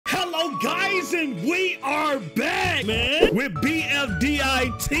Hello guys, and we are back, man, with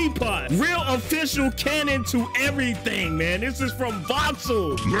BFDI TPOT. Real official canon to everything, man. This is from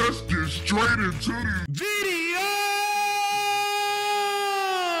Voxel. Let's get straight into the video.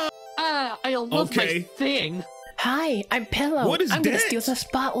 I love my thing. Hi, I'm Pillow. What is I'm gonna that? steal the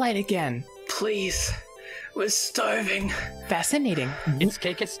spotlight again. Please, we're starving. Fascinating. It's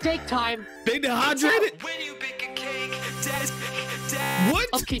cake and steak time. They dehydrated? When you bake a cake, Dad's What?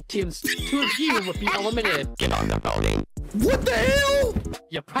 Okay, teams, 2 of you will be eliminated. Get on the voting. What the hell?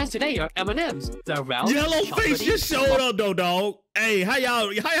 Your prize today are M&M's. The round Yellowface just showed up though, dog. Hey, how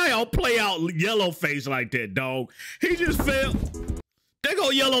y'all play out Yellowface like that, dog? He just fell. There go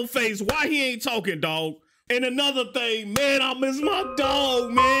Yellowface. Why he ain't talking, dog? And another thing, man, I miss my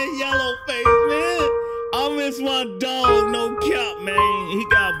dog, man. Yellowface, man. I miss my dog, no cap, man. He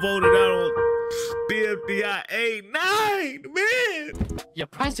got voted out on BFDI 8-9, man. Your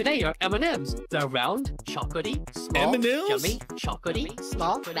prize today are M&M's. The round, chocolatey, small, M&Ms? yummy, chocolatey,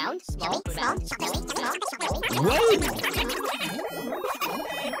 small, round, small, round, Whoa.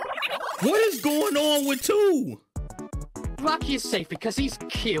 What is going on with 2? Rocky is safe because he's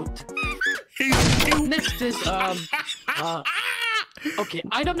cute. He's cute. Next is, okay,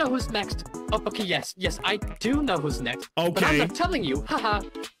 I don't know who's next. Oh, okay, yes, I do know who's next. Okay. But I'm not telling you, haha.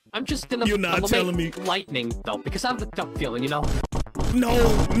 I'm just gonna You're not telling me. Lightning, though, because I have a gut feeling, you know? No,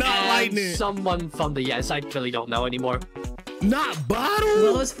 not And lightning. someone from the yes, I really don't know anymore. Not Bottle?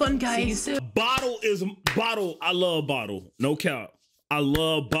 Well, it was fun, guys. Bottle is Bottle. I love Bottle. No cap. I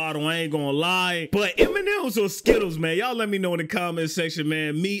love Bottle. I ain't gonna lie. But M&M's or Skittles, man. Y'all let me know in the comment section,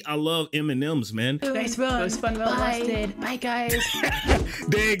 man. Me, I love M&M's, man. Nice run. It was fun. Well lasted. Bye, guys.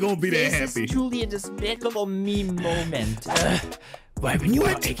 They ain't gonna be that happy. This is truly a despicable meme moment. Why would you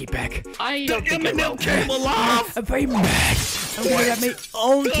want Eggy back? I don't think I M&M will. came alive. I'm very mad. I'm going to have my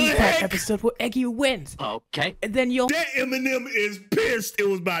own TPOT episode where Eggy wins. Okay. And then you'll... That M&M is pissed it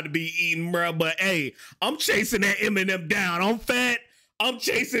was about to be eaten, bro. But hey, I'm chasing that M&M down. I'm fat. I'm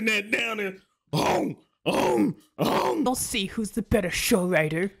chasing that down and You'll see who's the better show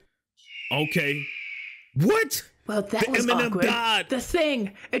writer. Okay. What? Well, that The was M&M awkward. died. The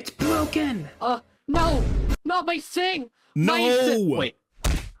thing, it's broken. No! Not my thing! No. Wait.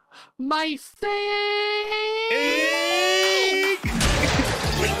 My thing!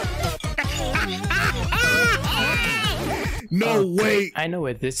 No, wait. I know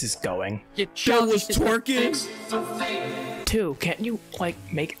where this is going. You That was challenge twerking? 2, can't you, like,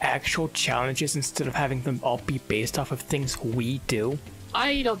 make actual challenges instead of having them all be based off of things we do?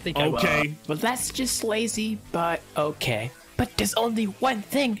 I don't think I will. Okay. Well, that's just lazy, but okay. But there's only one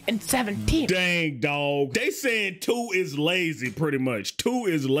thing in 17. Dang, dog. They saying 2 is lazy, pretty much. 2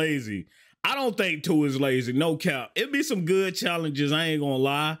 is lazy. I don't think 2 is lazy. No cap. It'd be some good challenges. I ain't gonna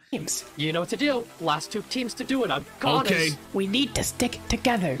lie. You know what to do. Last 2 teams to do it. I'm got Okay. us. We need to stick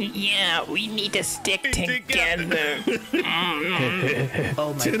together. Yeah, we need to stick together.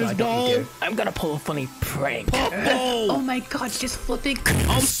 Oh my Tennis god, ball? don't you dare. I'm gonna pull a funny prank. Oh my god, just flipping.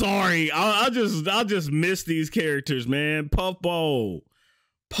 I'm sorry. I just miss these characters, man. Puffball.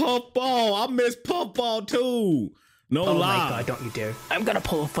 I miss Puffball too. No Oh lie. my god, don't you dare. I'm gonna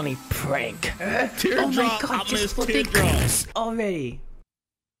pull a funny prank. Teardrop. Oh my god, I just miss flipping. Teardrop. Already.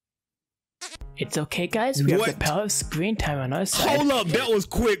 It's okay, guys. We have What? the power of screen time on our side. Hold up, that was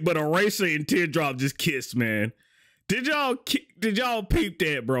quick, but Eraser and Teardrop just kissed, man. Did y'all peep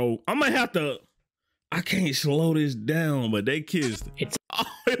that, bro? I'm gonna have to. I can't slow this down, but they kissed. It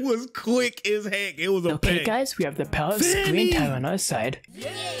was quick as heck. It was a Okay, peck. guys, we have the power of Fanny! screen time on our side.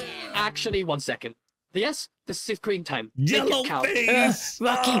 Actually, 1 second. Yes, this is screen time. Make Yellow it count. face.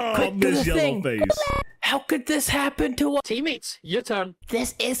 Rocky, Oh, quick, do miss the thing. Yellow face. How could this happen to us? Teammates, your turn.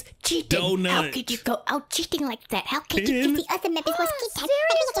 This is cheating. Donut. How could you go out cheating like that? How could you Pin? give the other members was cheating?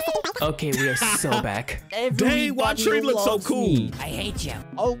 Okay, we are so back. Dang, why Tree looks so loves cool? me. I hate you.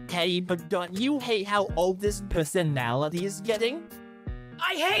 Okay, but don't you hate how old this personality is getting?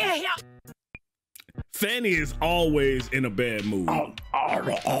 I hate you. Fanny is always in a bad mood. What?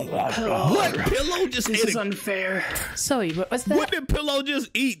 Pillow just This ate is a, unfair. Sorry, what was that? What did Pillow just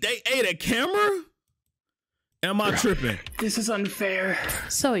eat? They ate a camera? Am I tripping? This is unfair.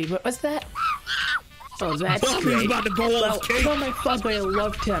 Sorry, what was that? Oh, that's Buffy's great. about to go Well, off cake. oh my god, but I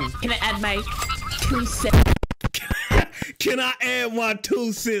loved him. Can I add my 2 cents? Can I add my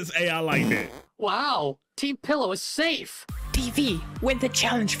 2 cents? Hey, I like that. Wow. Team Pillow is safe. TV, win the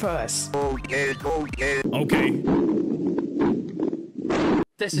challenge for us. Okay.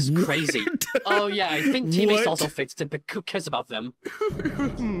 This is crazy. Oh yeah, I think Teammates What? also fixed it, but who cares about them?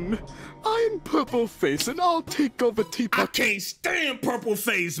 I'm Purple Face, and I'll take over I TPOT. can't stand Purple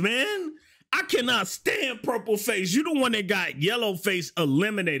Face, man. I cannot stand Purple Face. You the one that got Yellow Face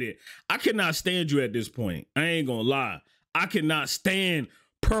eliminated. I cannot stand you at this point. I ain't gonna lie. I cannot stand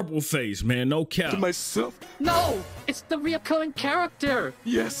Purple Face, man. No cap. To myself. No! It's the reoccurring character!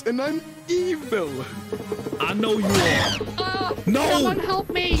 Yes, and I'm evil. I know you are. No! Someone help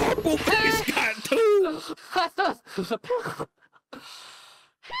me! Purple Face got two.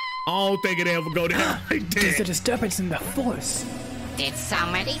 I don't think it ever go down like There's a that. disturbance in the force. Did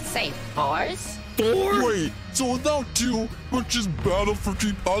somebody say force? Thor? Wait, so without you, we're just battle for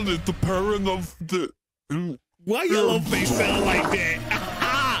keep on it, the pairing of the... Why Yellow Face sound like that?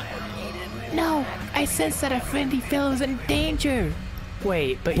 No, I sense that a friendly fellow's in danger.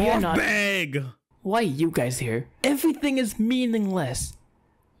 Wait, but you're Barf not. bag. Why are you guys here? Everything is meaningless.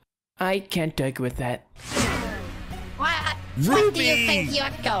 I can't argue with that. Where do Ruby. you think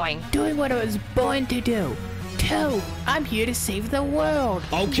you're going? Doing what I was born to do. Two, I'm here to save the world.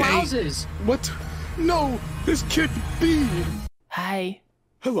 Okay. Wowzers! What? No, this can't be. Hi.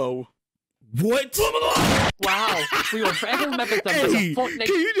 Hello. What? Wow, we will forever remember them as Hey, a Fortnite.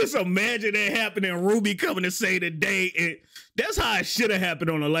 can you just imagine that happening? Ruby coming to say today, and that's how it should have happened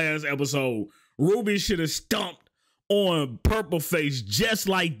on the last episode. Ruby should have stomped on Purple Face just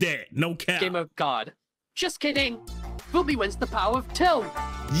like that. No cap. Game of God. Just kidding. Ruby wins the power of Till.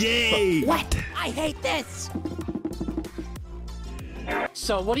 Yay! What? I hate this.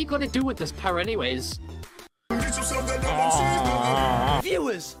 So what are you gonna do with this power anyways?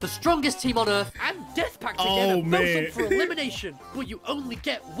 Viewers, The strongest team on Earth. and Death Pact Oh, together vote man. up for elimination, but you only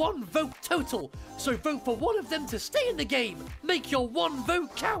get one vote total. So vote for one of them to stay in the game. Make your one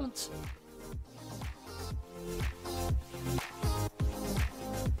vote count.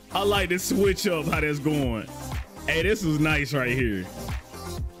 I like to switch up how that's going. Hey, this is nice right here.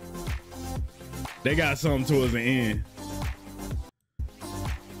 They got something towards the end.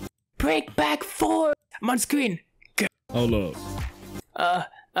 Break back 4. I'm on screen. Hold up.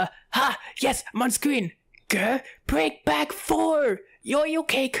 Ha! Yes, I'm on screen. Grr, break back 4. Yo-yo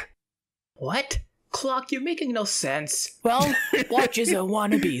cake. What? Clock, you're making no sense. Well, watchers are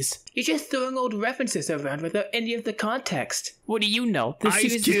wannabes. You're just throwing old references around without any of the context. What do you know? This Ice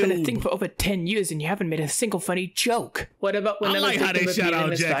series has been a Cube. thing for over 10 years and you haven't made a single funny joke. What about when I like how they shout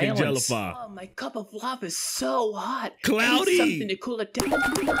out Jack and violence? Jellify. Oh, my cup of lava is so hot. Cloudy. I need something to cool it down.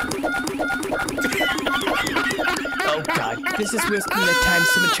 Oh god, this is worse than the time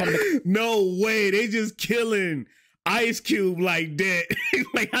someone tried to make. No way, they just killing Ice Cube like that.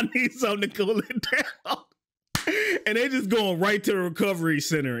 Like, I need something to cool it down. And they just going right to the recovery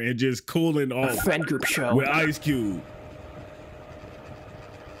center and just cooling A off friend group show. with Ice Cube.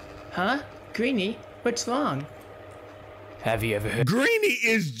 Huh? Greenie? What's wrong? Have you ever heard Greenie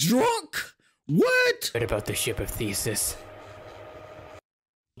is drunk? What? about the ship of Thesis?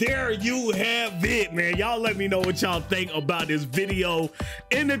 There you have it, man. Y'all let me know what y'all think about this video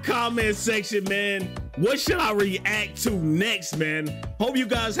in the comment section, man. What should I react to next, man? Hope you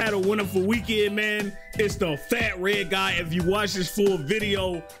guys had a wonderful weekend, man. It's the Fat Red Guy. If you watch this full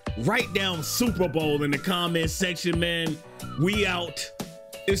video, write down Super Bowl in the comment section, man. We out.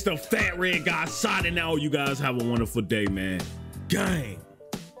 It's the Fat Red Guy signing out. You guys have a wonderful day, man. Gang.